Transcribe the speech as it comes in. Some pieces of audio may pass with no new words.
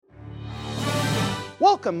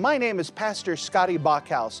Welcome, my name is Pastor Scotty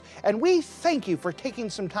Bachhaus, and we thank you for taking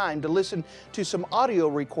some time to listen to some audio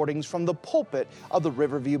recordings from the pulpit of the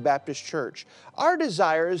Riverview Baptist Church. Our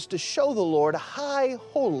desire is to show the Lord high,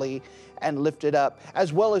 holy, and lifted up,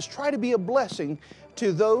 as well as try to be a blessing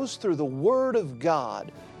to those through the Word of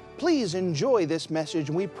God. Please enjoy this message,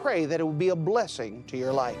 and we pray that it will be a blessing to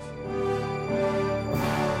your life.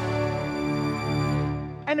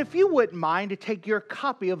 And if you wouldn't mind to take your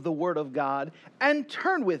copy of the Word of God and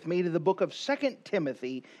turn with me to the book of 2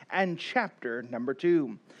 Timothy and chapter number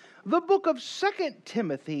 2. The book of 2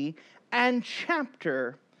 Timothy and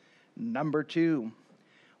chapter number 2.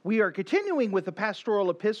 We are continuing with the pastoral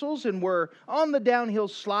epistles, and we're on the downhill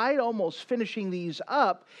slide, almost finishing these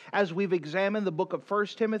up as we've examined the book of 1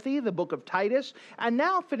 Timothy, the book of Titus, and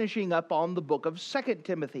now finishing up on the book of 2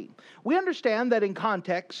 Timothy. We understand that in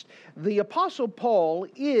context, the Apostle Paul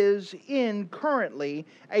is in currently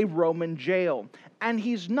a Roman jail, and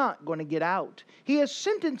he's not going to get out. He is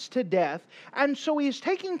sentenced to death, and so he's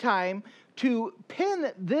taking time to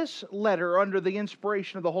pen this letter under the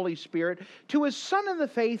inspiration of the Holy Spirit to his son in the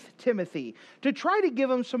faith, Timothy, to try to give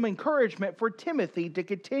him some encouragement for Timothy to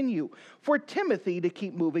continue, for Timothy to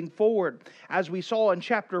keep moving forward. As we saw in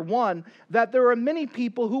chapter 1, that there are many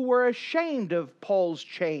people who were ashamed of Paul's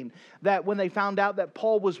chain, that when they found out that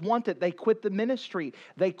Paul was wanted, they quit the ministry.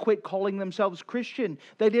 They quit calling themselves Christian.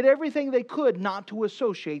 They did everything they could not to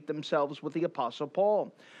associate themselves with the Apostle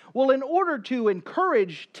Paul. Well, in order to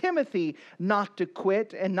encourage Timothy not to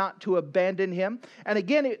quit and not to abandon him, and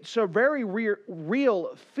again, it's a very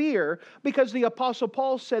real fear, because the Apostle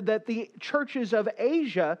Paul said that the churches of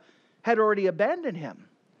Asia had already abandoned him.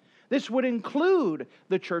 This would include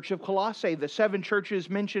the church of Colossae, the 7 churches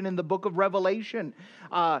mentioned in the book of Revelation,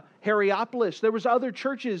 Hierapolis. There was other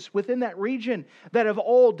churches within that region that have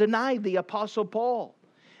all denied the Apostle Paul.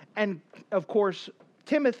 And of course,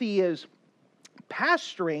 Timothy is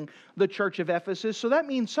pastoring the church of Ephesus. So that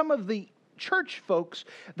means some of the church folks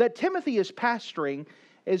that Timothy is pastoring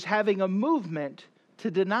is having a movement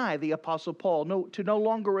to deny the Apostle Paul, to no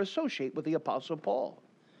longer associate with the Apostle Paul.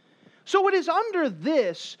 So it is under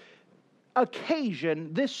this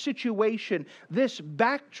occasion, this situation, this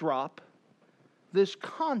backdrop, this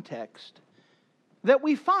context, that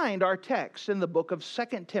we find our text in the book of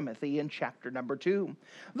 2 Timothy in chapter number 2.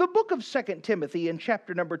 The book of 2 Timothy in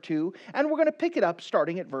chapter number 2, and we're going to pick it up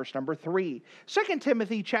starting at verse number 3. 2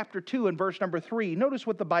 Timothy chapter 2 and verse number 3, notice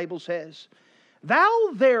what the Bible says.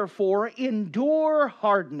 Thou therefore endure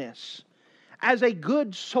hardness as a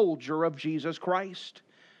good soldier of Jesus Christ.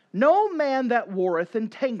 No man that warreth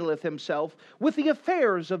entangleth himself with the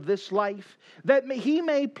affairs of this life, that he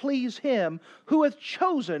may please him who hath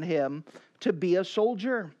chosen him to be a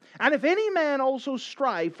soldier. And if any man also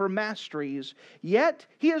strive for masteries, yet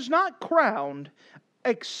he is not crowned,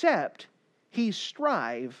 except he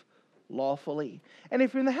strive lawfully. And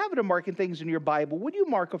if you're in the habit of marking things in your Bible, would you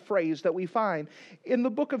mark a phrase that we find in the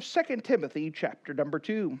book of 2 Timothy chapter number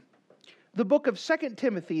 2? The book of 2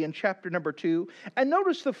 Timothy in chapter number 2, and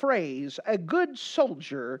notice the phrase, a good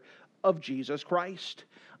soldier of Jesus Christ.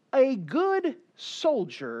 A good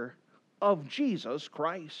soldier of Jesus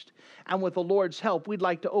Christ. And with the Lord's help, we'd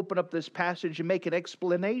like to open up this passage and make an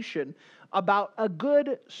explanation about a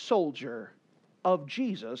good soldier of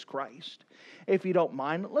Jesus Christ. If you don't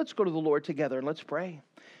mind, let's go to the Lord together and let's pray.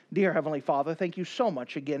 Dear Heavenly Father, thank you so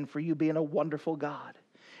much again for you being a wonderful God.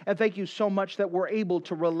 And thank you so much that we're able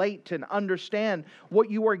to relate and understand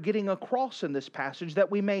what you are getting across in this passage,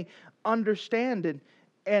 that we may understand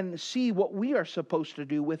and see what we are supposed to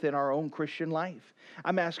do within our own Christian life.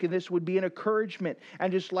 I'm asking this would be an encouragement,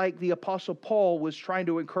 and just like the Apostle Paul was trying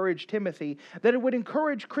to encourage Timothy, that it would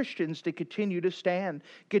encourage Christians to continue to stand,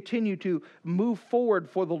 continue to move forward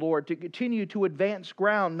for the Lord, to continue to advance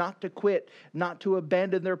ground, not to quit, not to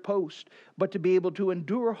abandon their post, but to be able to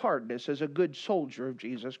endure hardness as a good soldier of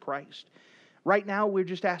Jesus Christ. Right now, we're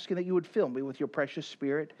just asking that you would fill me with your precious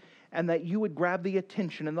Spirit, and that you would grab the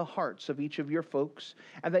attention and the hearts of each of your folks,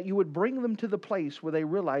 and that you would bring them to the place where they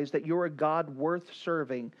realize that you're a God worth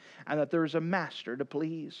serving, and that there's a master to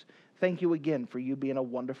please. Thank you again for you being a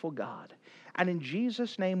wonderful God. And in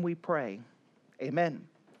Jesus' name we pray. Amen.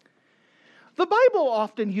 The Bible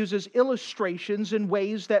often uses illustrations in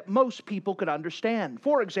ways that most people could understand.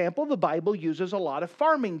 For example, the Bible uses a lot of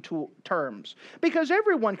farming terms, because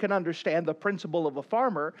everyone can understand the principle of a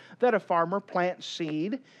farmer, that a farmer plants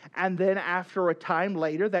seed, and then after a time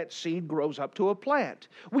later, that seed grows up to a plant.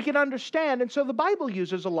 We can understand, and so the Bible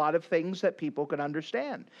uses a lot of things that people can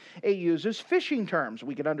understand. It uses fishing terms.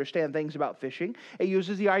 We can understand things about fishing. It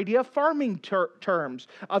uses the idea of farming terms,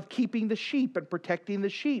 of keeping the sheep and protecting the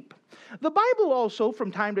sheep. The Bible also,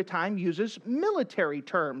 from time to time, uses military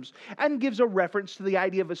terms and gives a reference to the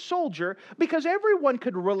idea of a soldier because everyone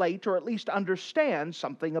could relate or at least understand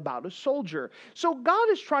something about a soldier. So God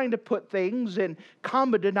is trying to put things in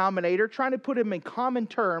common denominator, trying to put them in common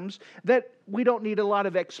terms that we don't need a lot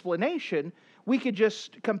of explanation. We could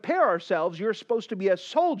just compare ourselves. You're supposed to be a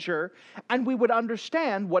soldier, and we would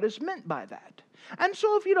understand what is meant by that. And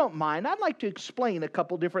so if you don't mind, I'd like to explain a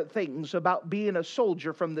couple different things about being a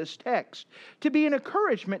soldier from this text, to be an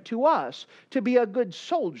encouragement to us to be a good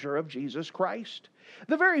soldier of Jesus Christ.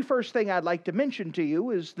 The very first thing I'd like to mention to you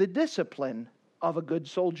is the discipline of a good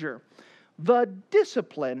soldier. The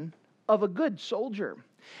discipline of a good soldier.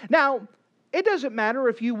 Now, it doesn't matter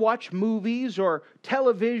if you watch movies or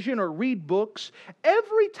television or read books.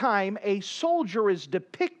 Every time a soldier is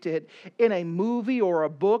depicted in a movie or a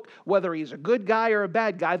book, whether he's a good guy or a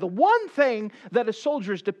bad guy, the one thing that a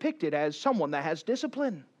soldier is depicted as someone that has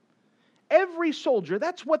discipline. Every soldier,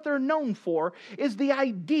 that's what they're known for, is the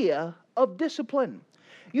idea of discipline.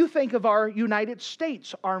 You think of our United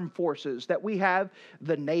States Armed Forces, that we have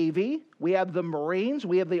the Navy, we have the Marines,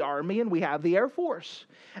 we have the Army, and we have the Air Force.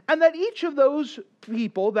 And that each of those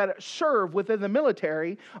people that serve within the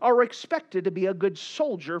military are expected to be a good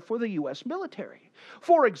soldier for the U.S. military.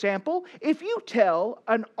 For example, if you tell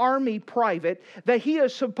an Army private that he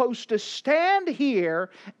is supposed to stand here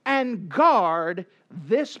and guard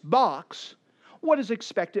this box, what is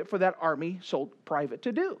expected for that Army private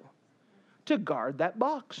to do? To guard that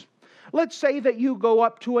box. Let's say that you go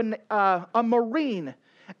up to a Marine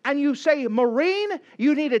and you say, Marine,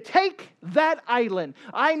 you need to take that island.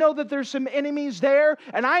 I know that there's some enemies there,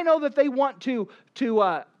 and I know that they want to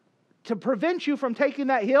prevent you from taking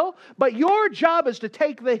that hill, but your job is to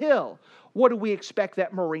take the hill. What do we expect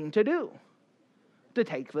that Marine to do? To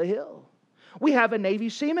take the hill. We have a Navy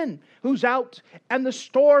seaman who's out and the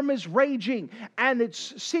storm is raging and it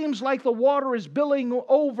seems like the water is billing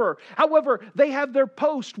over. However, they have their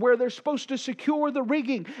post where they're supposed to secure the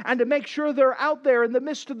rigging and to make sure they're out there in the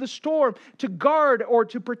midst of the storm to guard or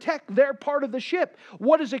to protect their part of the ship.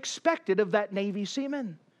 What is expected of that Navy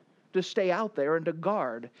seaman? To stay out there and to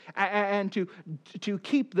guard and to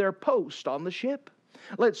keep their post on the ship.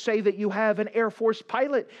 Let's say that you have an Air Force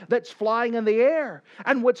pilot that's flying in the air.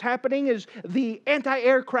 And what's happening is the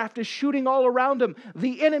anti-aircraft is shooting all around him.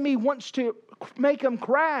 The enemy wants to make him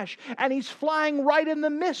crash. And he's flying right in the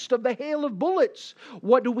midst of the hail of bullets.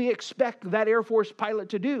 What do we expect that Air Force pilot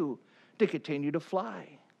to do? To continue to fly.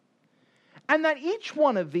 And that each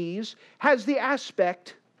one of these has the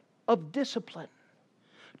aspect of discipline.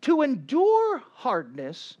 To endure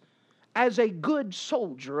hardness as a good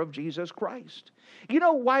soldier of Jesus Christ. You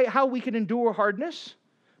know how we can endure hardness?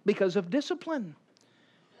 Because of discipline.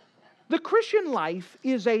 The Christian life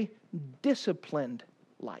is a disciplined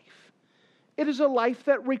life. It is a life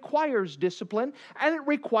that requires discipline, and it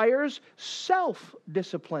requires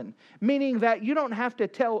self-discipline, meaning that you don't have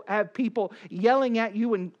to have people yelling at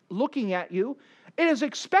you and looking at you. It is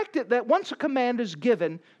expected that once a command is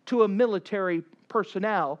given to a military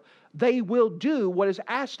personnel, they will do what is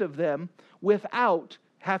asked of them without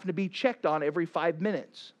having to be checked on every 5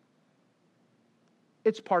 minutes.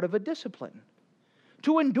 It's part of a discipline.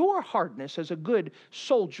 To endure hardness as a good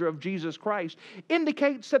soldier of Jesus Christ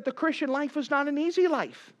indicates that the Christian life is not an easy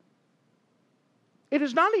life. It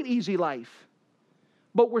is not an easy life,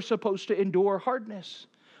 but we're supposed to endure hardness.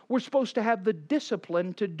 We're supposed to have the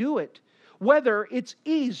discipline to do it, whether it's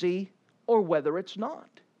easy or whether it's not.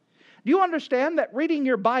 Do you understand that reading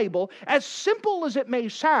your Bible, as simple as it may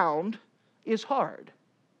sound, is hard?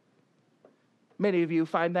 Many of you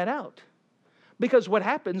find that out. Because what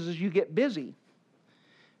happens is you get busy.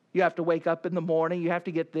 You have to wake up in the morning, you have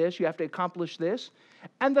to get this, you have to accomplish this.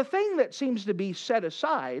 And the thing that seems to be set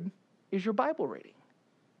aside is your Bible reading.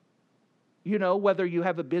 You know, whether you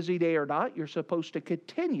have a busy day or not, you're supposed to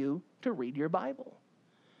continue to read your Bible.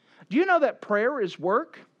 Do you know that prayer is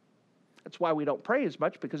work? That's why we don't pray as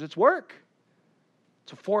much, because it's work.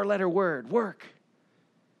 It's a 4-letter word, work.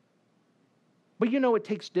 But you know it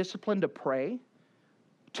takes discipline to pray,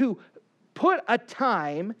 to put a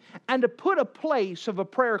time and to put a place of a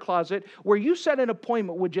prayer closet where you set an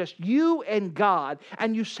appointment with just you and God,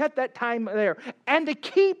 and you set that time there. And to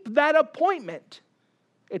keep that appointment,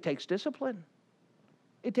 it takes discipline.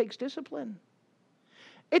 It takes discipline.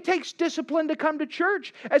 It takes discipline to come to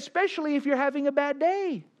church, especially if you're having a bad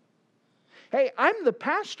day. Hey, I'm the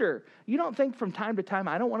pastor. You don't think from time to time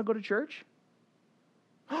I don't want to go to church?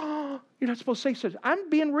 Oh, you're not supposed to say such. I'm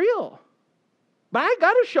being real. But I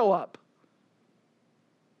got to show up.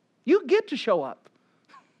 You get to show up.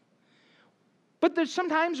 But there's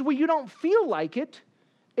sometimes where you don't feel like it,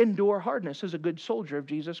 Endure hardness as a good soldier of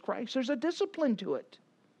Jesus Christ. There's a discipline to it.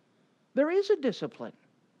 There is a discipline.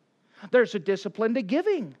 There's a discipline to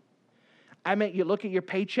giving. I mean, you look at your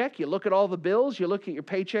paycheck, you look at all the bills, you look at your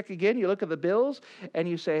paycheck again, you look at the bills, and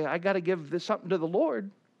you say, I got to give this something to the Lord.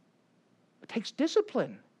 It takes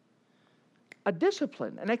discipline. A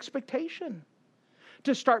discipline, an expectation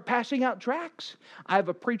to start passing out tracts. I have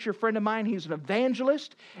a preacher friend of mine, he's an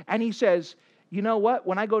evangelist, and he says, you know what?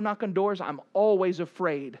 When I go knock on doors, I'm always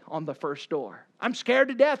afraid on the first door. I'm scared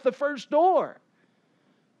to death the first door.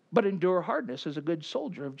 But endure hardness as a good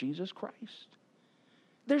soldier of Jesus Christ.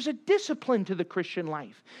 There's a discipline to the Christian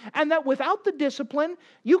life. And that without the discipline,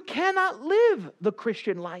 you cannot live the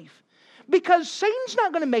Christian life. Because Satan's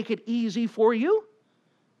not going to make it easy for you.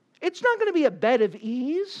 It's not going to be a bed of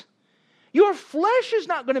ease. Your flesh is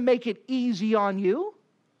not going to make it easy on you.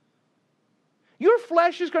 Your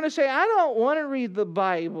flesh is going to say, I don't want to read the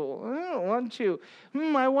Bible. I don't want to.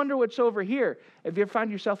 I wonder what's over here. Have you ever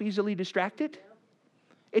found yourself easily distracted?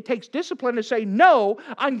 It takes discipline to say, no,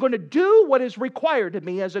 I'm going to do what is required of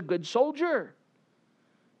me as a good soldier.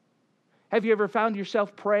 Have you ever found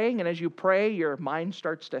yourself praying, and as you pray, your mind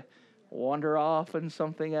starts to wander off in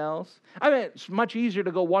something else? I mean, it's much easier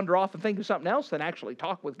to go wander off and think of something else than actually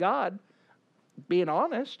talk with God. Being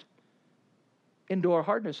honest. Endure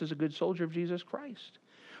hardness as a good soldier of Jesus Christ.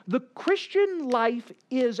 The Christian life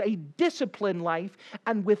is a disciplined life,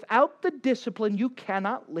 and without the discipline, you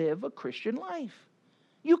cannot live a Christian life.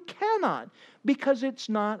 You cannot, because it's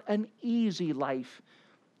not an easy life.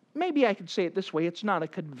 Maybe I could say it this way, it's not a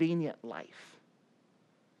convenient life.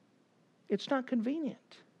 It's not convenient.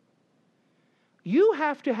 You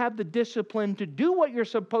have to have the discipline to do what you're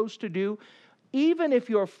supposed to do, even if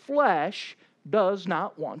your flesh does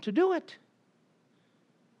not want to do it.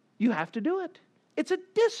 You have to do it. It's a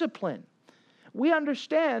discipline. We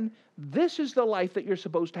understand this is the life that you're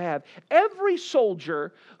supposed to have. Every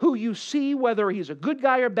soldier who you see, whether he's a good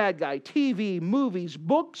guy or bad guy, TV, movies,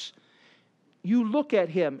 books, you look at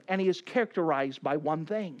him and he is characterized by one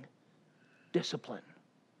thing: discipline.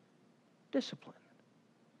 Discipline.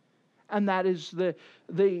 And that is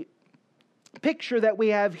the picture that we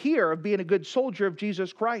have here of being a good soldier of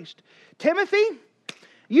Jesus Christ. Timothy,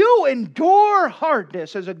 you endure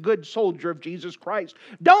hardness as a good soldier of Jesus Christ.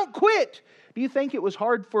 Don't quit. Do you think it was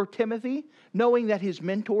hard for Timothy, knowing that his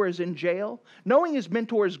mentor is in jail, knowing his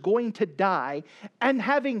mentor is going to die, and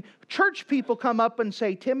having church people come up and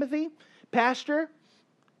say, Timothy, Pastor,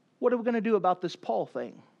 what are we going to do about this Paul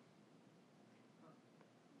thing?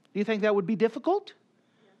 Do you think that would be difficult?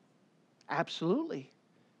 Absolutely.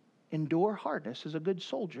 Endure hardness as a good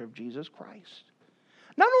soldier of Jesus Christ.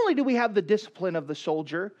 Not only do we have the discipline of the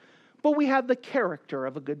soldier, but we have the character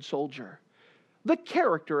of a good soldier. The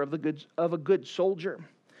character of a good soldier.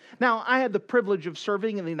 Now, I had the privilege of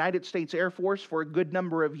serving in the United States Air Force for a good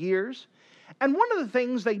number of years. And one of the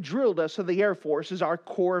things they drilled us in the Air Force is our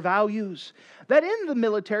core values. That in the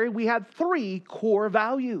military, we had 3 core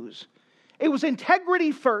values. It was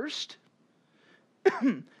integrity first,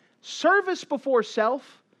 service before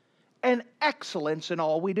self, and excellence in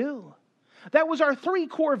all we do. That was our 3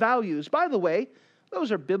 core values. By the way,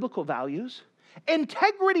 those are biblical values.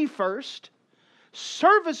 Integrity first,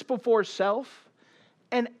 service before self,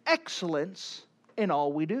 and excellence in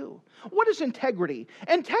all we do. What is integrity?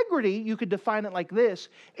 Integrity, you could define it like this: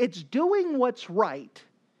 it's doing what's right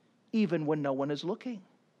even when no one is looking.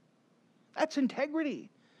 That's integrity.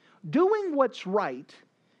 Doing what's right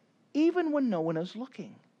even when no one is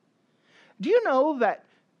looking. Do you know that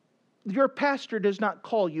your pastor does not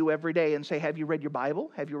call you every day and say, have you read your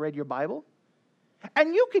Bible? Have you read your Bible?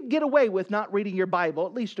 And you could get away with not reading your Bible,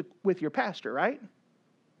 at least with your pastor, right?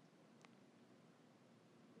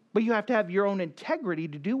 But you have to have your own integrity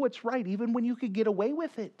to do what's right, even when you could get away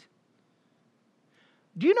with it.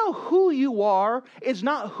 Do you know who you are is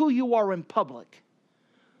not who you are in public?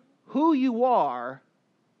 Who you are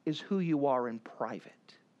is who you are in private.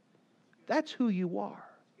 That's who you are.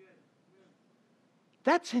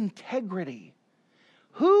 That's integrity.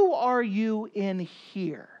 Who are you in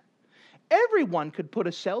here? Everyone could put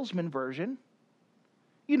a salesman version.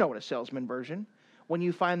 You know what a salesman version. When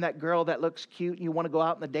you find that girl that looks cute and you want to go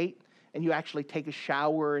out on a date, and you actually take a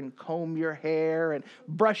shower and comb your hair and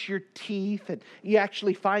brush your teeth, and you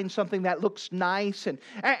actually find something that looks nice, and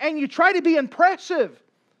you try to be impressive.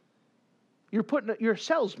 You're a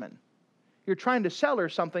salesman. You're trying to sell her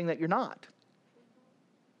something that you're not.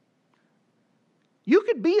 You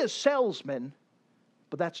could be a salesman,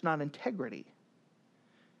 but that's not integrity.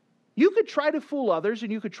 You could try to fool others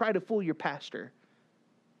and you could try to fool your pastor,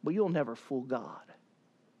 but you'll never fool God.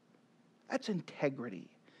 That's integrity.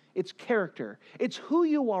 It's character. It's who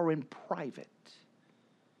you are in private.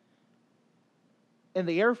 In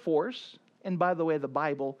the Air Force, and by the way, the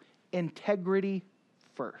Bible, integrity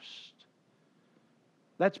first.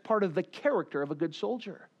 That's part of the character of a good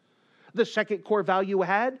soldier. The second core value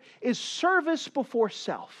had is service before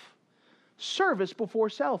self. Service before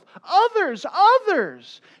self. Others.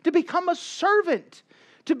 To become a servant.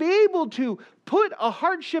 To be able to put a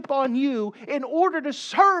hardship on you in order to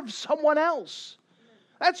serve someone else.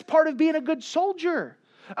 That's part of being a good soldier.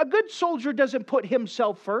 A good soldier doesn't put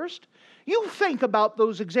himself first. You think about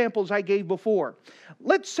those examples I gave before.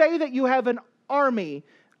 Let's say that you have an army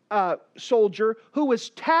soldier who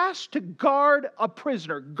is tasked to guard a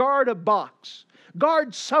prisoner, guard a box,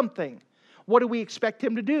 guard something. What do we expect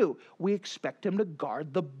him to do? We expect him to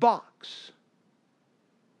guard the box.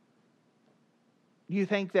 You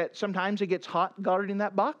think that sometimes it gets hot guarding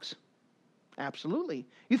that box? Absolutely.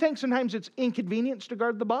 You think sometimes it's inconvenience to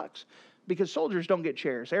guard the box? Because soldiers don't get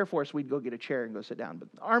chairs. Air Force, we'd go get a chair and go sit down.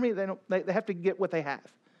 But the Army, they have to get what they have.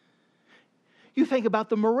 You think about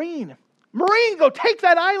the Marine. Marine, go take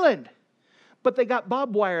that island. But they got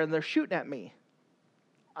barbed wire and they're shooting at me.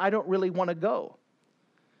 I don't really want to go.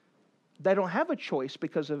 They don't have a choice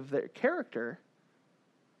because of their character.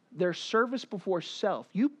 Their service before self.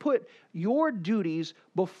 You put your duties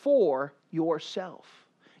before yourself.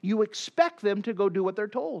 You expect them to go do what they're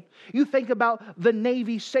told. You think about the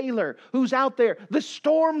Navy sailor who's out there. The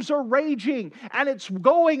storms are raging and it's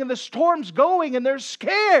going and the storm's going and they're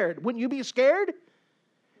scared. Wouldn't you be scared?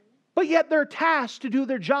 But yet they're tasked to do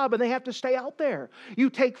their job and they have to stay out there. You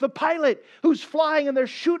take the pilot who's flying and they're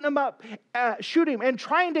shooting him up, and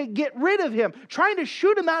trying to get rid of him, trying to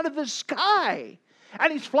shoot him out of the sky.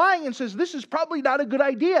 And he's flying and says, this is probably not a good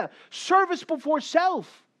idea. Service before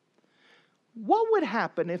self. What would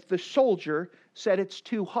happen if the soldier said it's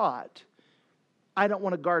too hot? I don't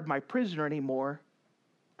want to guard my prisoner anymore.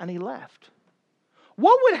 And he left.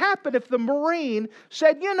 What would happen if the Marine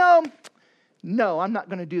said, no, I'm not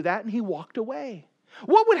going to do that. And he walked away.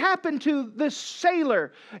 What would happen to this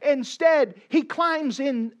sailor? Instead, he climbs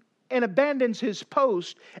in and abandons his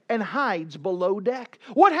post and hides below deck.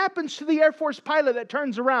 What happens to the Air Force pilot that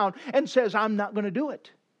turns around and says, I'm not going to do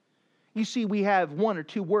it? You see, we have one or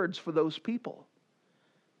two words for those people.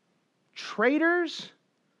 Traitors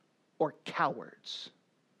or cowards.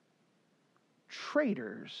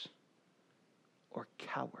 Traitors or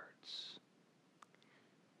cowards.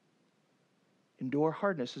 Endure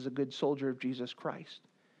hardness as a good soldier of Jesus Christ.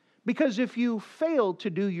 Because if you fail to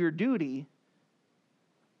do your duty,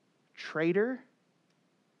 traitor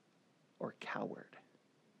or coward?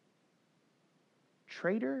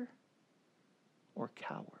 Traitor or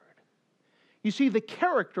coward? You see, the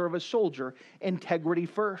character of a soldier, integrity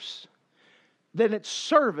first. Then it's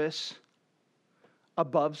service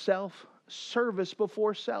above self. Service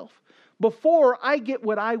before self. Before I get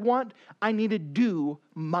what I want, I need to do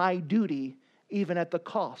my duty, even at the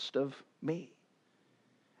cost of me.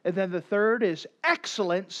 And then the third is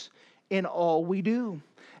excellence in all we do.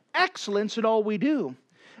 Excellence in all we do.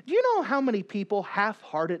 Do you know how many people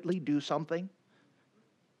half-heartedly do something?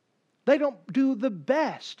 They don't do the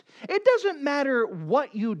best. It doesn't matter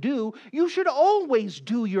what you do. You should always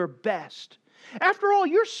do your best. After all,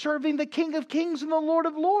 you're serving the King of Kings and the Lord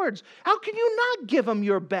of Lords. How can you not give Him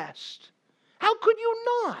your best? How could you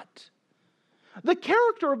not? The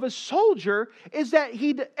character of a soldier is that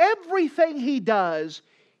everything he does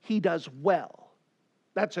well.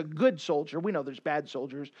 That's a good soldier. We know there's bad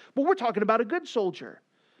soldiers, but we're talking about a good soldier.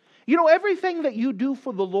 You know, everything that you do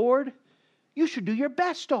for the Lord, you should do your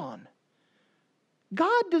best on.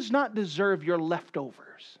 God does not deserve your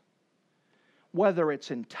leftovers. Whether it's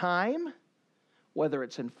in time, whether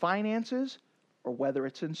it's in finances, or whether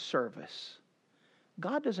it's in service.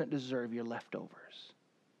 God doesn't deserve your leftovers.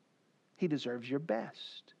 He deserves your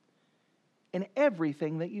best. In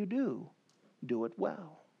everything that you do, do it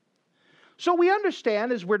well. So we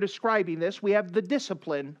understand, as we're describing this, we have the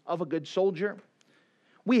discipline of a good soldier.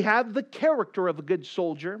 We have the character of a good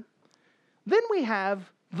soldier. Then we have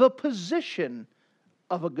the position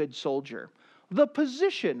of a good soldier. The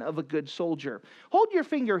position of a good soldier. Hold your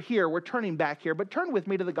finger here. We're turning back here, but turn with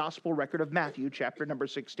me to the Gospel record of Matthew, chapter number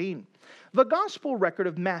 16. The Gospel record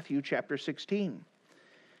of Matthew, chapter 16.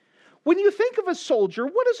 When you think of a soldier,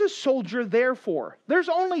 what is a soldier there for? There's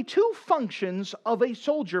only two functions of a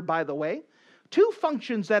soldier, by the way. Two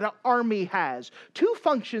functions that an army has. Two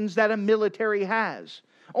functions that a military has.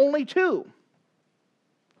 Only two.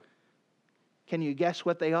 Can you guess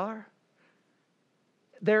what they are?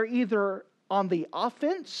 They're either on the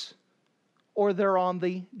offense or they're on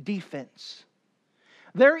the defense.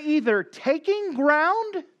 They're either taking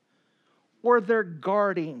ground or they're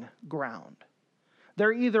guarding ground.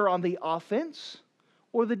 They're either on the offense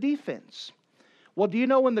or the defense. Well, do you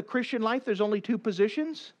know in the Christian life there's only two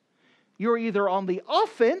positions? You're either on the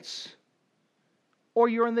offense or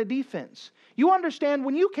you're in the defense. You understand,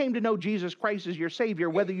 when you came to know Jesus Christ as your Savior,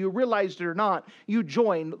 whether you realized it or not, you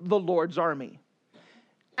joined the Lord's army.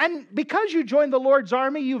 And because you joined the Lord's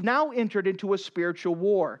army, you've now entered into a spiritual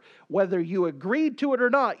war. Whether you agreed to it or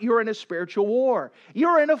not, you're in a spiritual war.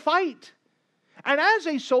 You're in a fight. And as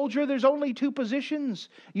a soldier, there's only two positions.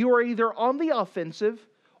 You are either on the offensive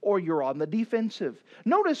or you're on the defensive.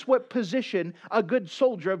 Notice what position a good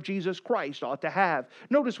soldier of Jesus Christ ought to have.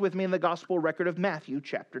 Notice with me in the Gospel record of Matthew,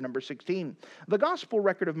 chapter number 16. The Gospel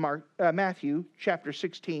record of Matthew, chapter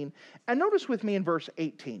 16. And notice with me in verse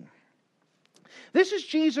 18. This is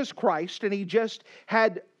Jesus Christ, and He just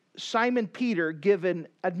had Simon Peter give an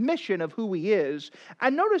admission of who he is.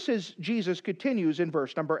 And notice as Jesus continues in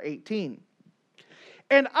verse number 18.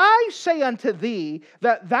 And I say unto thee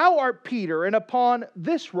that thou art Peter, and upon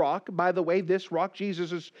this rock, by the way, this rock,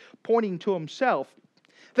 Jesus is pointing to Himself,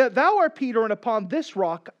 that thou art Peter, and upon this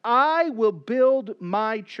rock I will build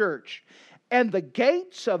my church, and the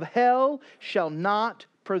gates of hell shall not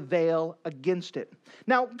prevail against it.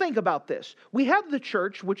 Now, think about this. We have the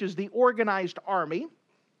church, which is the organized army,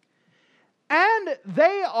 and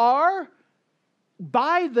they are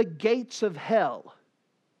by the gates of hell.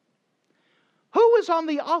 Who is on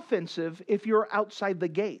the offensive if you're outside the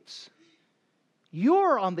gates?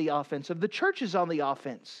 You're on the offensive. The church is on the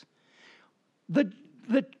offense. The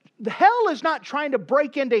hell is not trying to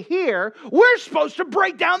break into here. We're supposed to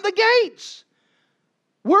break down the gates.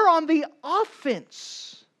 We're on the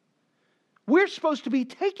offense. We're supposed to be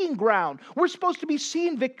taking ground. We're supposed to be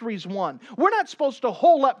seeing victories won. We're not supposed to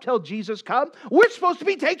hole up till Jesus comes. We're supposed to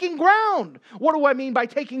be taking ground. What do I mean by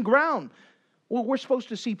taking ground? Well, we're supposed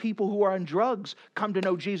to see people who are on drugs come to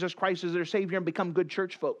know Jesus Christ as their Savior and become good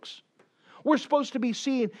church folks. We're supposed to be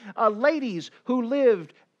seeing ladies who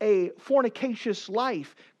lived a fornicacious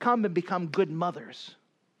life come and become good mothers.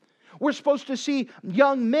 We're supposed to see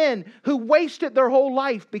young men who wasted their whole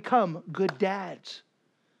life become good dads.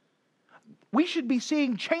 We should be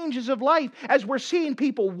seeing changes of life as we're seeing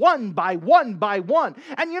people one by one by one.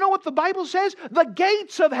 And you know what the Bible says? The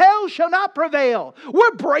gates of hell shall not prevail.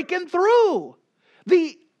 We're breaking through.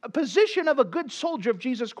 The position of a good soldier of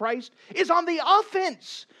Jesus Christ is on the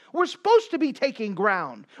offense. We're supposed to be taking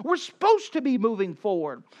ground. We're supposed to be moving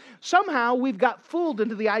forward. Somehow we've got fooled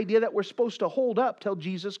into the idea that we're supposed to hold up till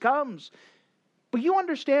Jesus comes. But you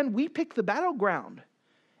understand, we pick the battleground.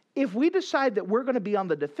 If we decide that we're going to be on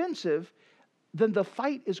the defensive, then the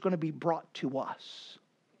fight is going to be brought to us.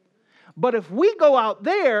 But if we go out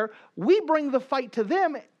there, we bring the fight to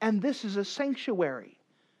them, and this is a sanctuary.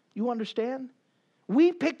 You understand?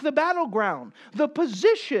 We pick the battleground. The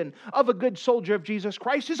position of a good soldier of Jesus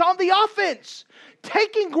Christ is on the offense,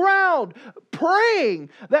 taking ground, praying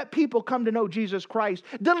that people come to know Jesus Christ,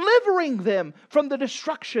 delivering them from the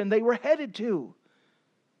destruction they were headed to.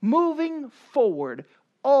 Moving forward,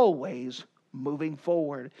 always moving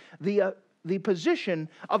forward. The position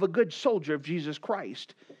of a good soldier of Jesus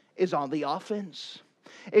Christ is on the offense.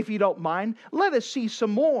 If you don't mind, let us see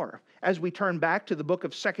some more. As we turn back to the book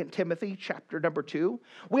of 2 Timothy, chapter number 2,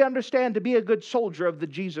 we understand to be a good soldier of the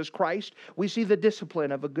Jesus Christ, we see the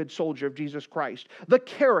discipline of a good soldier of Jesus Christ, the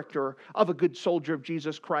character of a good soldier of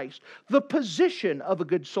Jesus Christ, the position of a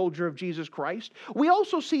good soldier of Jesus Christ. We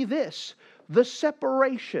also see this, the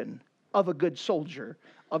separation of a good soldier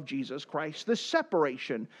of Jesus Christ, the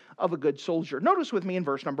separation of a good soldier. Notice with me in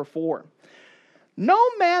verse number 4. No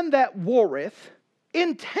man that warreth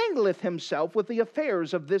entangleth himself with the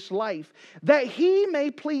affairs of this life, that he may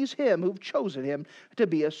please him who've chosen him to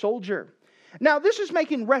be a soldier. Now, this is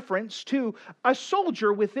making reference to a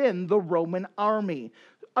soldier within the Roman army.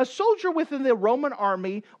 A soldier within the Roman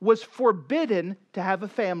army was forbidden to have a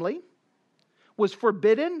family, was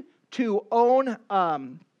forbidden to own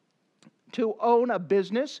a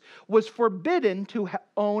business, was forbidden to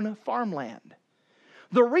own farmland.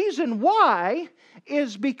 The reason why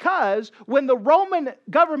is because when the Roman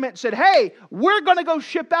government said, hey, we're going to go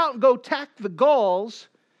ship out and go attack the Gauls,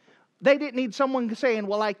 they didn't need someone saying,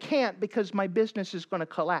 well, I can't because my business is going to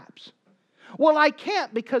collapse. Well, I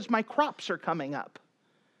can't because my crops are coming up.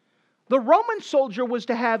 The Roman soldier was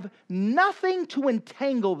to have nothing to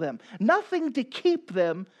entangle them, nothing to keep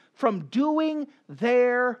them from doing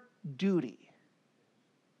their duty.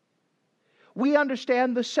 We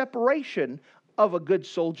understand the separation of a good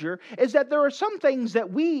soldier is that there are some things that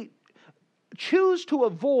we choose to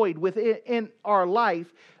avoid within our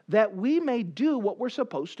life that we may do what we're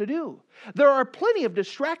supposed to do. There are plenty of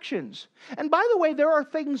distractions. And by the way, there are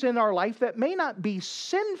things in our life that may not be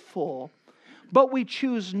sinful, but we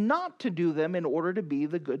choose not to do them in order to be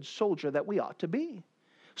the good soldier that we ought to be.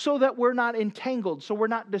 So that we're not entangled, so we're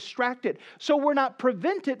not distracted, so we're not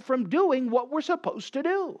prevented from doing what we're supposed to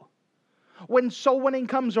do. When soul winning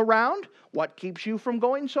comes around, what keeps you from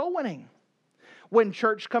going soul winning? When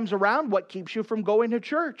church comes around, what keeps you from going to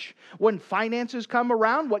church? When finances come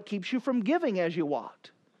around, what keeps you from giving as you ought?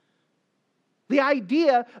 The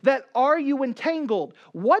idea that, are you entangled?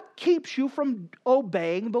 What keeps you from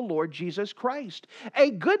obeying the Lord Jesus Christ?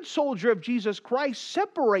 A good soldier of Jesus Christ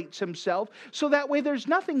separates himself so that way there's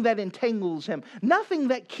nothing that entangles him, nothing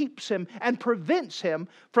that keeps him and prevents him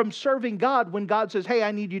from serving God when God says, hey,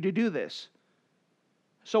 I need you to do this.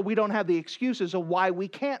 So we don't have the excuses of why we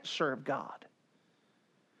can't serve God.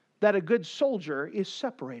 That a good soldier is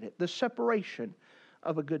separated, the separation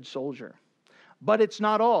of a good soldier. But it's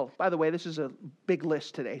not all. By the way, this is a big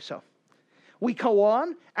list today. So we go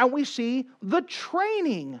on and we see the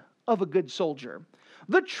training of a good soldier.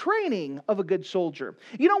 The training of a good soldier.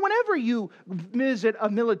 You know, whenever you visit a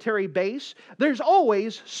military base, there's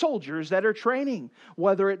always soldiers that are training.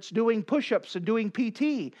 Whether it's doing push-ups and doing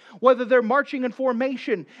PT, whether they're marching in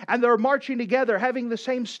formation and they're marching together, having the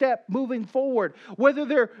same step, moving forward, whether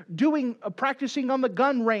they're doing practicing on the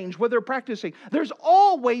gun range, whether they're practicing. There's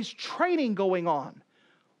always training going on.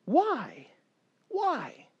 Why?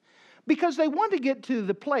 Why? Because they want to get to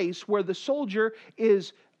the place where the soldier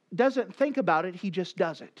doesn't think about it, he just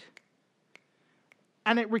does it.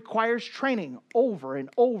 And it requires training over and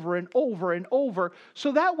over and over and over.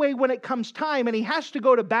 So that way when it comes time and he has to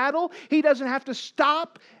go to battle, he doesn't have to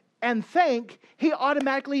stop and think. He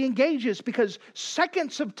automatically engages, because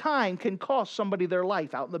seconds of time can cost somebody their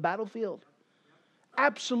life out in the battlefield.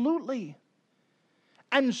 Absolutely.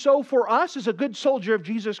 And so for us as a good soldier of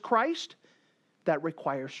Jesus Christ, that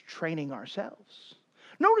requires training ourselves.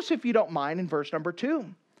 Notice, if you don't mind, in verse number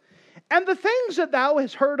 2. And the things that thou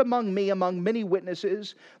hast heard among me, among many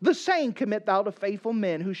witnesses, the same commit thou to faithful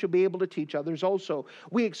men who shall be able to teach others also.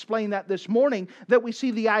 We explained that this morning, that we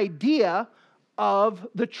see the idea of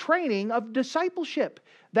the training of discipleship.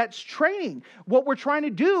 That's training. What we're trying to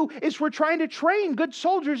do is we're trying to train good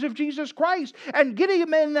soldiers of Jesus Christ and getting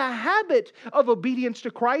them in the habit of obedience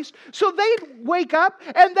to Christ, so they wake up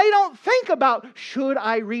and they don't think about, should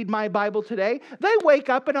I read my Bible today? They wake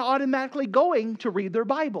up and are automatically going to read their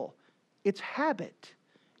Bible. It's habit.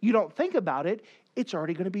 You don't think about it, it's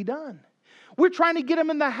already going to be done. We're trying to get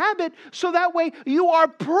them in the habit so that way you are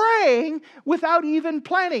praying without even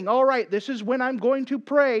planning. All right, this is when I'm going to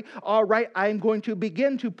pray. All right, I'm going to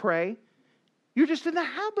begin to pray. You're just in the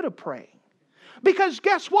habit of praying. Because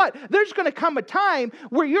guess what? There's going to come a time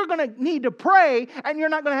where you're going to need to pray and you're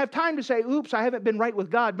not going to have time to say, oops, I haven't been right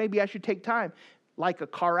with God. Maybe I should take time. Like a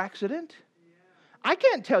car accident. I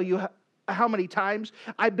can't tell you how many times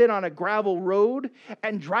I've been on a gravel road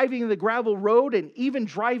and driving the gravel road and even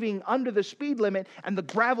driving under the speed limit, and the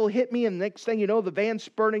gravel hit me, and the next thing you know, the van's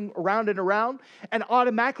spurting around and around, and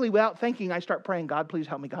automatically without thinking I start praying, God please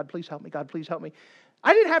help me, God please help me, God please help me.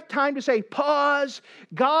 I didn't have time to say, pause,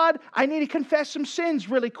 God, I need to confess some sins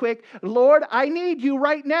really quick. Lord, I need you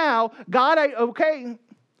right now. God, okay.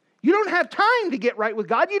 You don't have time to get right with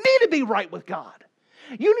God. You need to be right with God.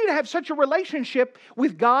 You need to have such a relationship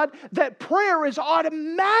with God that prayer is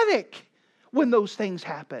automatic when those things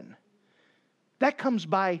happen. That comes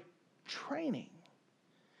by training.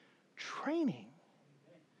 Training.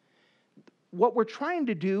 What we're trying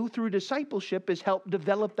to do through discipleship is help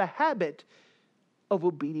develop the habit of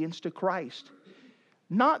obedience to Christ.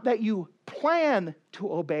 Not that you plan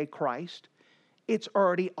to obey Christ, it's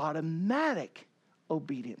already automatic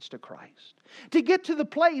obedience to Christ. To get to the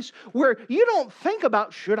place where you don't think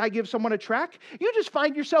about, should I give someone a tract? You just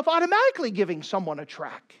find yourself automatically giving someone a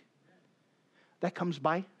tract. That comes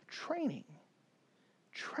by training.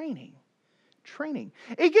 Training. Training.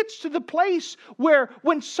 It gets to the place where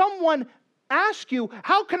when someone asks you,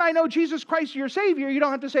 how can I know Jesus Christ is your Savior? You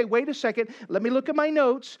don't have to say, wait a second, let me look at my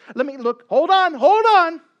notes. Let me look, hold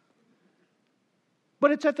on.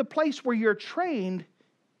 But it's at the place where you're trained,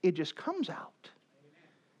 it just comes out.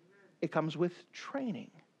 It comes with training.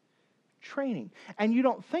 Training. And you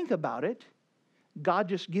don't think about it. God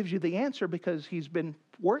just gives you the answer because He's been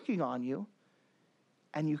working on you.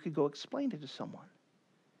 And you could go explain it to someone.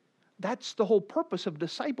 That's the whole purpose of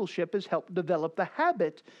discipleship, is help develop the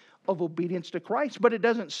habit of obedience to Christ. But it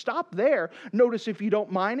doesn't stop there. Notice, if you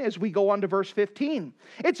don't mind, as we go on to verse 15.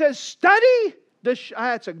 It says, study.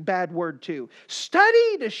 That's a bad word too.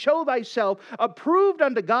 Study to show thyself approved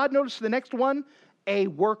unto God. Notice the next one. a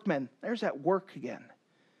workman. There's that work again.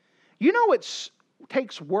 You know it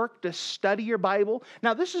takes work to study your Bible.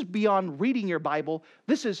 Now this is beyond reading your Bible.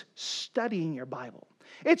 This is studying your Bible.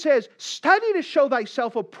 It says, study to show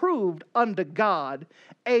thyself approved unto God,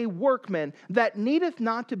 a workman that needeth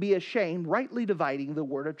not to be ashamed, rightly dividing the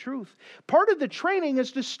word of truth. Part of the training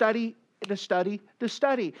is to study,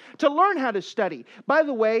 to learn how to study. By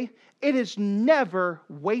the way, it is never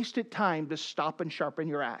wasted time to stop and sharpen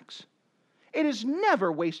your axe. It is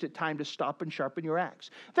never wasted time to stop and sharpen your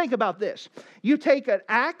axe. Think about this. You take an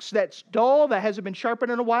axe that's dull, that hasn't been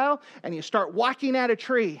sharpened in a while, and you start whacking at a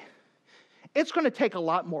tree. It's going to take a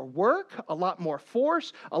lot more work, a lot more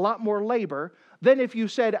force, a lot more labor than if you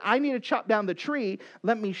said, I need to chop down the tree,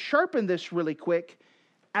 let me sharpen this really quick,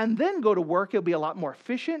 and then go to work. It'll be a lot more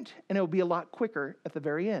efficient, and it'll be a lot quicker at the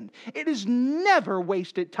very end. It is never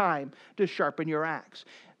wasted time to sharpen your axe.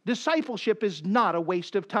 Discipleship is not a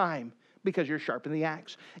waste of time because you're sharpening the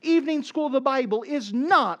axe. Evening school of the Bible is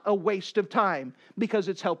not a waste of time because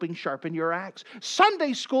it's helping sharpen your axe.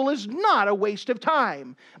 Sunday school is not a waste of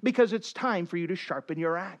time because it's time for you to sharpen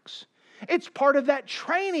your axe. It's part of that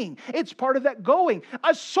training. It's part of that going.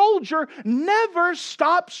 A soldier never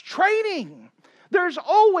stops training. There's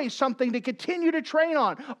always something to continue to train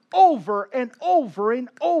on over and over and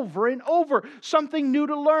over and over. Something new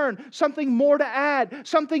to learn, something more to add,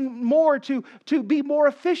 something more to be more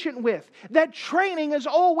efficient with. That training is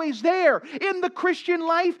always there. In the Christian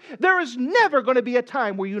life, there is never going to be a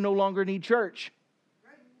time where you no longer need church.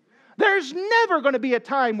 There's never going to be a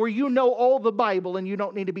time where you know all the Bible and you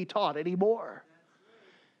don't need to be taught anymore.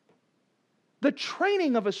 The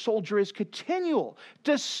training of a soldier is continual.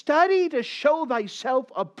 To study to show thyself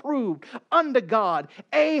approved unto God,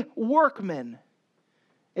 a workman.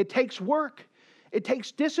 It takes work. It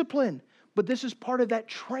takes discipline. But this is part of that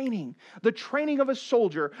training. The training of a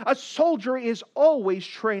soldier. A soldier is always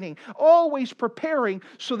training, always preparing,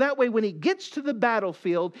 so that way when he gets to the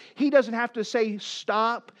battlefield, he doesn't have to say,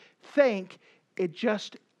 stop, think. It's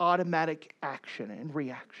just automatic action and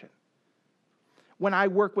reaction. When I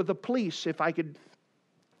work with the police, if I could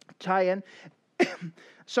tie in,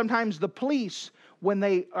 sometimes the police, when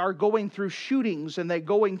they are going through shootings and they're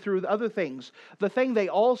going through other things, the thing they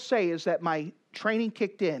all say is that my training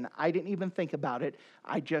kicked in. I didn't even think about it.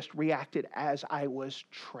 I just reacted as I was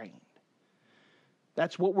trained.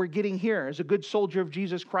 That's what we're getting here as a good soldier of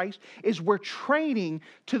Jesus Christ, is we're training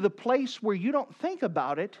to the place where you don't think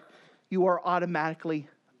about it. You are automatically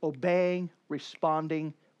obeying,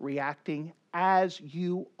 responding, reacting as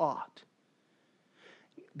you ought.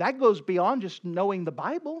 That goes beyond just knowing the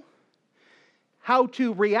Bible. How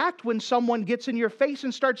to react when someone gets in your face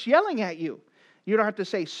and starts yelling at you. You don't have to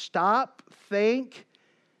say stop, think.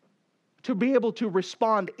 To be able to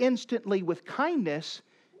respond instantly with kindness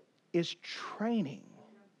is training.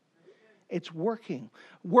 It's working.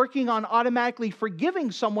 Working on automatically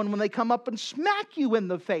forgiving someone when they come up and smack you in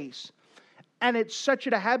the face. And it's such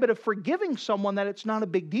a habit of forgiving someone that it's not a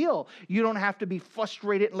big deal. You don't have to be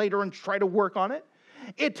frustrated later and try to work on it.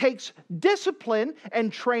 It takes discipline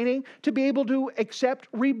and training to be able to accept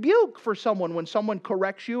rebuke for someone when someone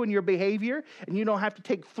corrects you in your behavior, and you don't have to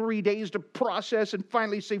take 3 days to process and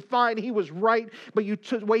finally say, fine, he was right, but you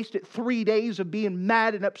wasted 3 days of being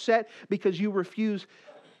mad and upset because you refuse.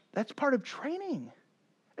 That's part of training.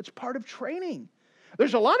 It's part of training.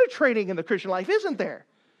 There's a lot of training in the Christian life, isn't there?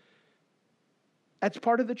 That's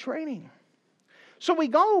part of the training. So we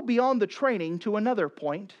go beyond the training to another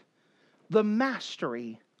point, the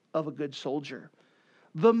mastery of a good soldier.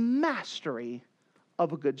 The mastery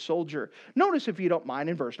of a good soldier. Notice, if you don't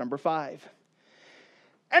mind, in verse number 5.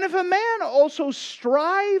 And if a man also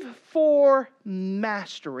strive for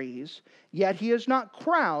masteries, yet he is not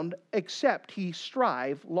crowned, except he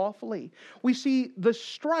strive lawfully. We see the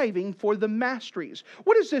striving for the masteries.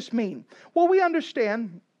 What does this mean? Well, we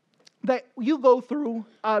understand that you go through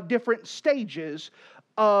different stages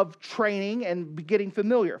of training and getting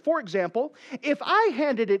familiar. For example, if I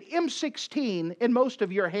handed an M16 in most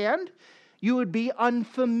of your hand, you would be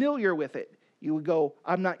unfamiliar with it. You would go,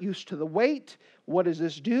 I'm not used to the weight. What does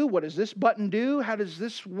this do? What does this button do? How does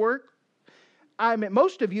this work?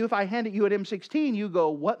 Most of you, if I handed you an M16, you go,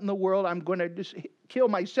 what in the world? I'm going to just kill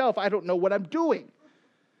myself. I don't know what I'm doing.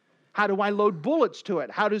 How do I load bullets to it?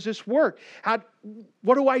 How does this work?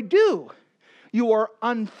 What do I do? You are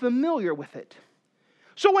unfamiliar with it.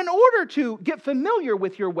 So in order to get familiar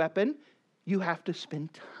with your weapon, you have to spend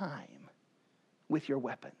time with your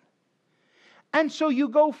weapon. And so you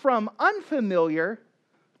go from unfamiliar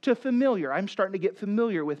to familiar. I'm starting to get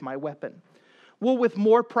familiar with my weapon. Well, with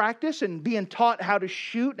more practice and being taught how to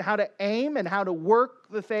shoot, and how to aim, and how to work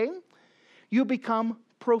the thing, you become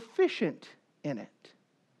proficient in it.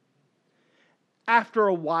 After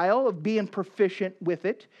a while of being proficient with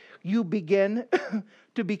it, you begin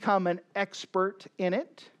to become an expert in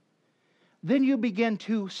it. Then you begin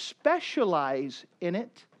to specialize in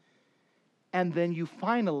it. And then you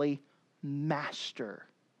finally master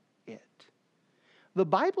it. The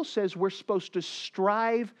Bible says we're supposed to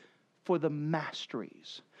strive for the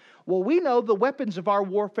masteries. Well, we know the weapons of our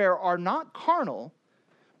warfare are not carnal,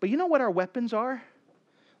 but you know what our weapons are?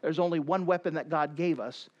 There's only one weapon that God gave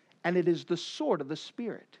us, and it is the sword of the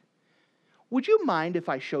Spirit. Would you mind if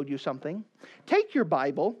I showed you something? Take your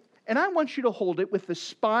Bible, and I want you to hold it with the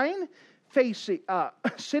spine facing,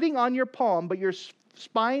 sitting on your palm, but your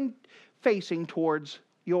spine facing towards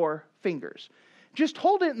your fingers. Just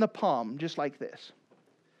hold it in the palm, just like this.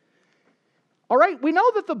 All right, we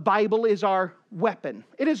know that the Bible is our weapon.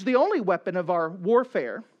 It is the only weapon of our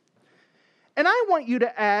warfare. And I want you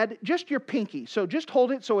to add just your pinky. So just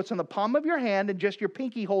hold it so it's in the palm of your hand and just your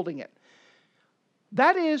pinky holding it.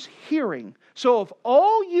 That is hearing. So if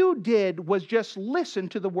all you did was just listen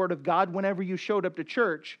to the Word of God whenever you showed up to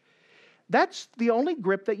church, that's the only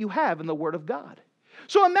grip that you have in the Word of God.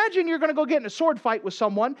 So imagine you're going to go get in a sword fight with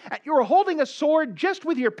someone and you're holding a sword just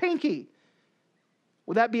with your pinky.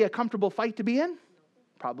 Would that be a comfortable fight to be in?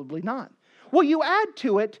 Probably not. Well, you add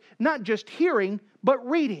to it not just hearing, but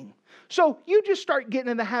reading. So you just start getting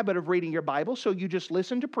in the habit of reading your Bible. So you just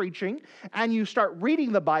listen to preaching and you start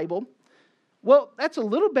reading the Bible. Well, that's a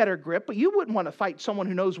little better grip, but you wouldn't want to fight someone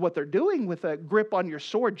who knows what they're doing with a grip on your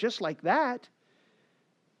sword just like that.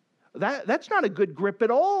 That's not a good grip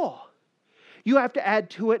at all. You have to add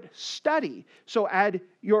to it study. So add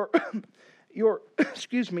your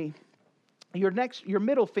your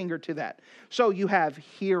middle finger to that. So you have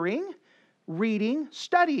hearing, reading,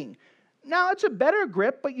 studying. Now it's a better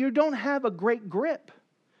grip, but you don't have a great grip.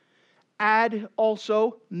 Add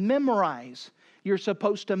also memorize. You're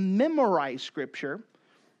supposed to memorize Scripture.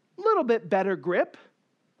 A little bit better grip.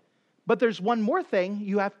 But there's one more thing.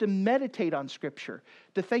 You have to meditate on Scripture,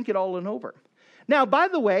 to think it all and over. Now, by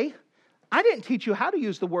the way, I didn't teach you how to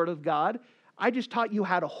use the Word of God. I just taught you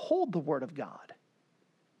how to hold the Word of God.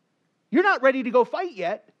 You're not ready to go fight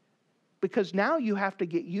yet, because now you have to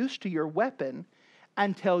get used to your weapon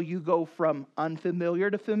until you go from unfamiliar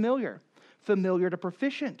to familiar, familiar to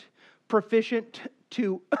proficient, proficient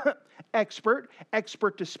to expert,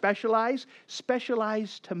 expert to specialize,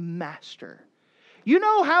 specialized to master. You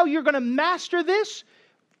know how you're going to master this?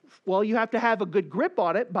 Well, you have to have a good grip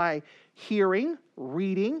on it by hearing,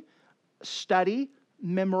 reading, study,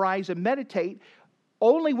 memorize, and meditate.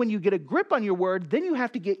 Only when you get a grip on your word, then you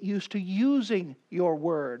have to get used to using your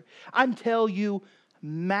word until you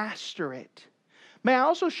master it. May I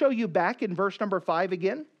also show you back in verse number 5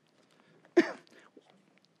 again?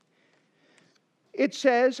 It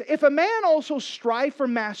says, if a man also strive for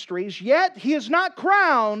masteries, yet he is not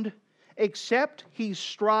crowned, except he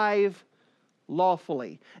strive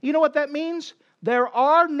lawfully. You know what that means? There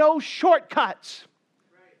are no shortcuts.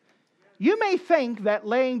 You may think that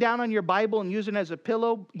laying down on your Bible and using it as a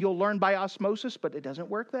pillow, you'll learn by osmosis, but it doesn't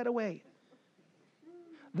work that way.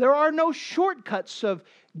 There are no shortcuts of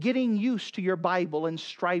getting used to your Bible and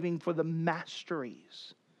striving for the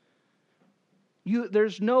masteries.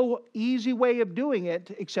 There's no easy way of doing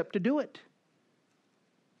it except to do it.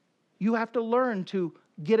 You have to learn to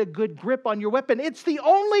get a good grip on your weapon. It's the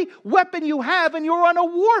only weapon you have, and you're on a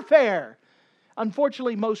warfare.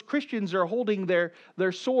 Unfortunately, most Christians are holding their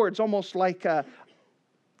swords almost like a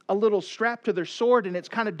little strap to their sword, and it's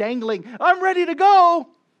kind of dangling. I'm ready to go.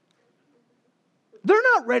 They're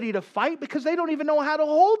not ready to fight because they don't even know how to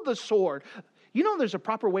hold the sword. You know there's a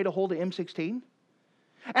proper way to hold an M16?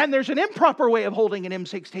 And there's an improper way of holding an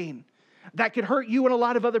M16 that could hurt you and a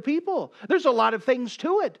lot of other people. There's a lot of things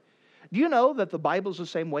to it. Do you know that the Bible's the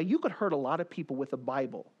same way? You could hurt a lot of people with the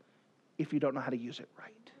Bible if you don't know how to use it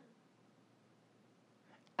right.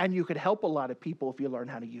 And you could help a lot of people if you learn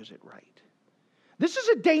how to use it right. This is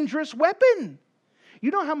a dangerous weapon.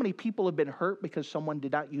 You know how many people have been hurt because someone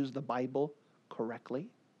did not use the Bible correctly?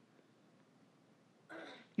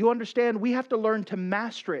 You understand, we have to learn to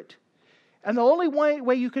master it. And the only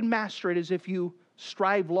way you can master it is if you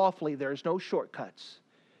strive lawfully. There's no shortcuts.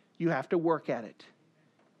 You have to work at it.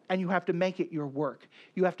 And you have to make it your work.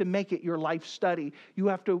 You have to make it your life study. You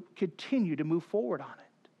have to continue to move forward on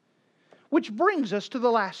it. Which brings us to the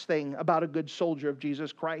last thing about a good soldier of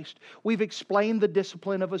Jesus Christ. We've explained the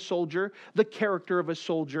discipline of a soldier, the character of a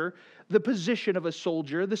soldier, the position of a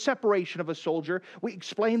soldier, the separation of a soldier. We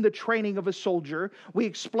explained the training of a soldier. We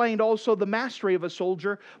explained also the mastery of a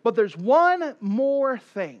soldier. But there's one more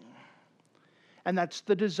thing. And that's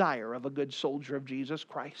the desire of a good soldier of Jesus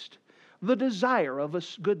Christ. The desire of a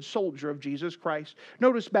good soldier of Jesus Christ.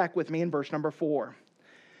 Notice back with me in verse number 4.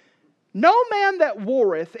 No man that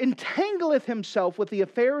warreth entangleth himself with the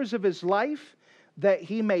affairs of his life, that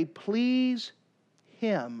he may please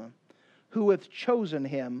him who hath chosen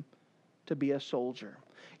him to be a soldier.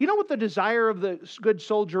 You know what the desire of the good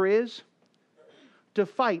soldier is? To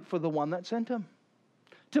fight for the one that sent him.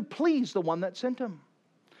 To please the one that sent him.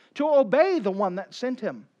 To obey the one that sent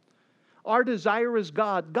him. Our desire is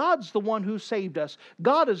God. God's the one who saved us.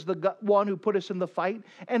 God is the one who put us in the fight.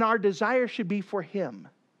 And our desire should be for Him.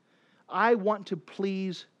 I want to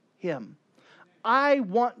please Him. I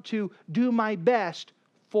want to do my best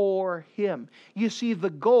for Him. You see,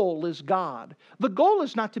 the goal is God. The goal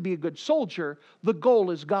is not to be a good soldier. The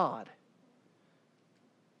goal is God.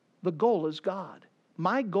 The goal is God.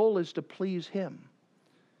 My goal is to please Him.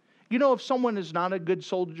 You know, if someone is not a good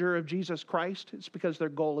soldier of Jesus Christ, it's because their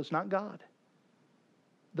goal is not God.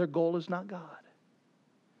 Their goal is not God.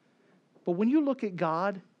 But when you look at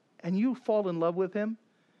God and you fall in love with Him,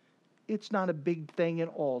 it's not a big thing at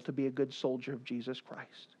all to be a good soldier of Jesus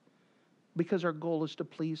Christ. Because our goal is to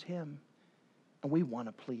please Him. And we want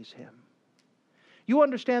to please Him. You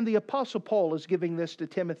understand, the Apostle Paul is giving this to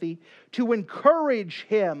Timothy to encourage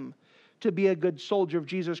him to be a good soldier of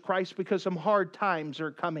Jesus Christ, because some hard times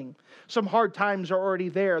are coming. Some hard times are already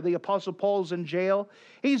there. The Apostle Paul's in jail.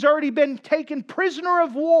 He's already been taken prisoner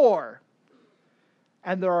of war.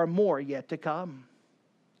 And there are more yet to come.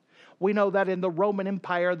 We know that in the Roman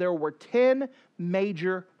Empire there were 10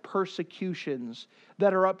 major persecutions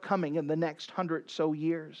that are upcoming in the next 100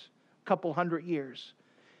 years.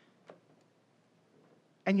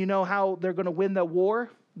 And you know how they're going to win the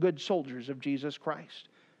war? Good soldiers of Jesus Christ.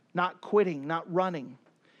 Not quitting, not running.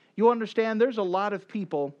 You understand, there's a lot of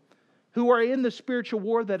people who are in the spiritual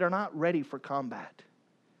war that are not ready for combat.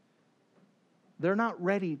 They're not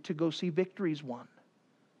ready to go see victories won.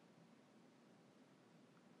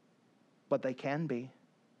 But they can be.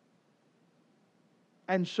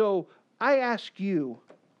 And so I ask you,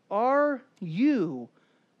 are you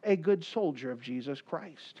a good soldier of Jesus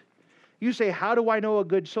Christ? You say, how do I know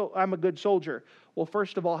I'm a good soldier? Well,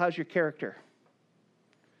 first of all, how's your character?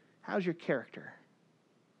 How's your character?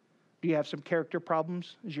 Do you have some character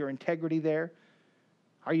problems? Is your integrity there?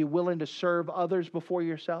 Are you willing to serve others before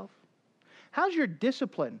yourself? How's your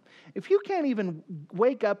discipline? If you can't even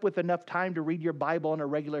wake up with enough time to read your Bible on a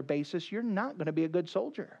regular basis, you're not going to be a good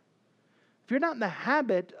soldier. If you're not in the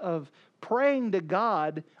habit of praying to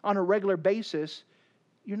God on a regular basis,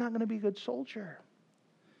 you're not going to be a good soldier.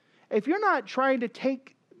 If you're not trying to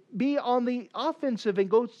be on the offensive and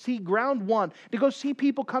go see ground one, to go see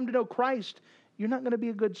people come to know Christ, you're not going to be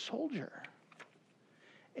a good soldier.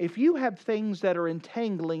 If you have things that are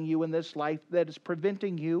entangling you in this life that is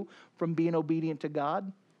preventing you from being obedient to God,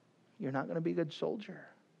 you're not going to be a good soldier.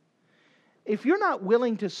 If you're not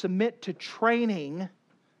willing to submit to training,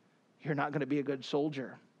 you're not going to be a good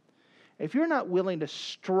soldier. If you're not willing to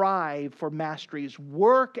strive for masteries,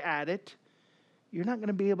 work at it, you're not going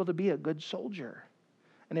to be able to be a good soldier.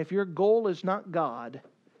 And if your goal is not God,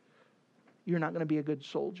 you're not going to be a good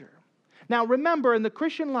soldier. Now remember, in the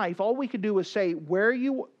Christian life, all we can do is say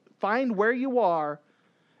find where you are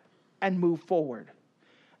and move forward.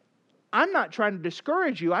 I'm not trying to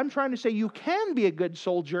discourage you. I'm trying to say you can be a good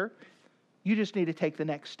soldier. You just need to take the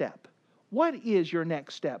next step. What is your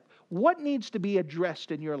next step? What needs to be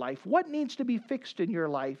addressed in your life? What needs to be fixed in your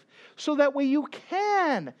life? So that way you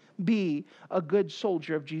can be a good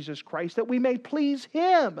soldier of Jesus Christ, that we may please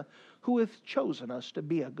Him who hath chosen us to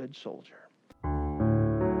be a good soldier.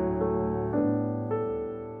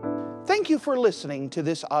 Thank you for listening to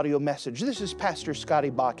this audio message. This is Pastor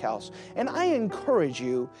Scotty Bachhaus, and I encourage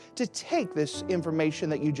you to take this information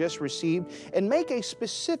that you just received and make a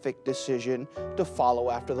specific decision to follow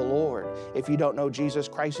after the Lord. If you don't know Jesus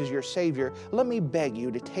Christ as your Savior, let me beg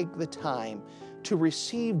you to take the time to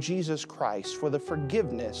receive Jesus Christ for the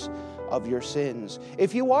forgiveness of your sins.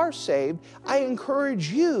 If you are saved, I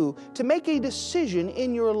encourage you to make a decision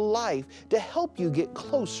in your life to help you get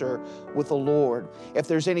closer with the Lord. If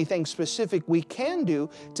there's anything specific we can do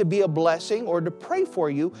to be a blessing or to pray for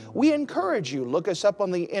you, we encourage you. Look us up on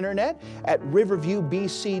the internet at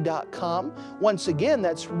riverviewbc.com. Once again,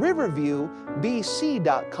 that's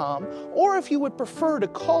riverviewbc.com. Or if you would prefer to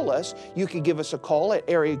call us, you can give us a call at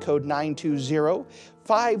area code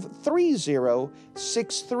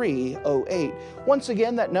 920-530-6308. Once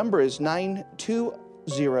again, that number is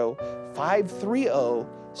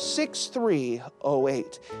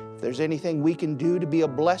 920-530-6308. If there's anything we can do to be a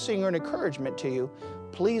blessing or an encouragement to you,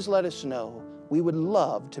 please let us know. we would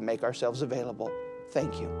love to make ourselves available.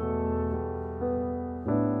 Thank you.